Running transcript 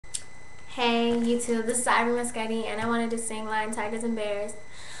Hey YouTube, this is IvoryMescudi and I wanted to sing Lion, Tigers, and Bears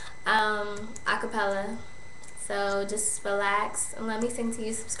a cappella. So just relax and let me sing to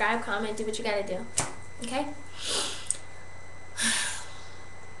you. Subscribe, comment, do what you gotta do. Okay?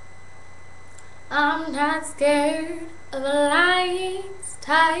 I'm not scared of lions,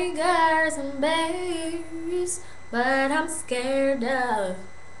 tigers, and bears, but I'm scared of.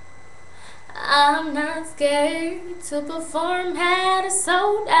 I'm not scared to perform at a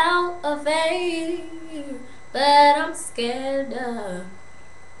sold out affair, but I'm scared of.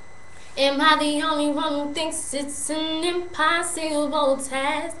 Am I the only one who thinks it's an impossible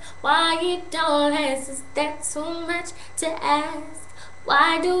task? Why you don't ask? Is that too much to ask?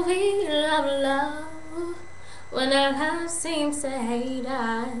 Why do we love when our love seems to hate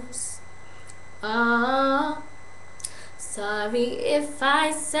us? Oh, sorry if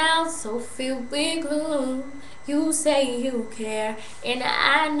I sound so filled with gloom. You say you care, and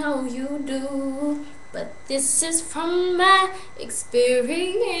I know you do. But this is from my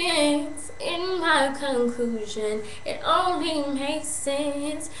experience. In my conclusion, it only makes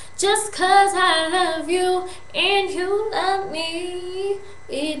sense. Just 'cause I love you and you love me,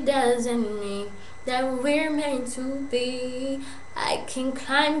 it doesn't mean that we're meant to be. I can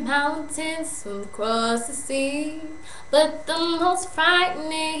climb mountains and cross the sea, but the most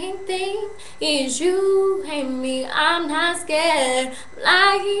frightening thing is you and me. I'm not scared of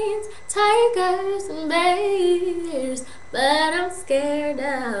lions, tigers, and bears, but I'm scared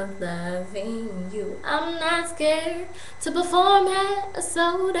of loving you. I'm not scared to perform at a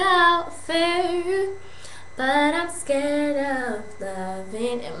sold out fair, but I'm scared of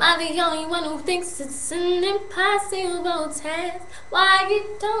loving. Am I the only one who thinks it's an impossible task? Why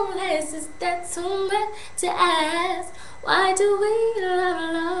you don't ask? Is that too much to ask? Why do we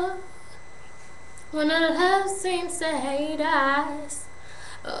love when our love seems to hate us?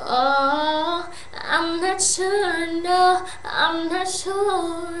 Oh, I'm not sure, no, I'm not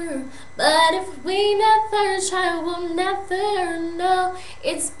sure. But if we never try, we'll never know.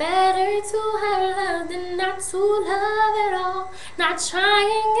 It's better to have love than not to love at all. Not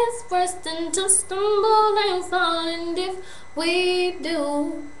trying is worse than to stumble and fall. And if we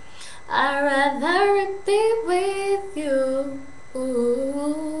do, I'd rather it be with you.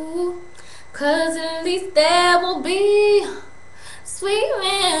 Ooh, 'cause at least there will be sweet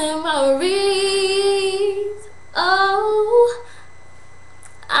memories. Oh,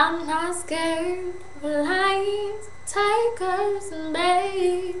 I'm not scared of lions, tigers, and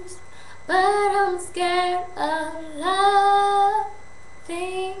bears, but I'm scared of loving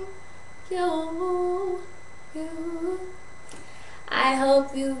you. I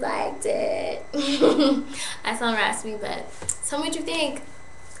hope you liked it. I sound raspy, but tell me what you think.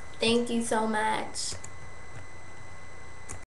 Thank you so much.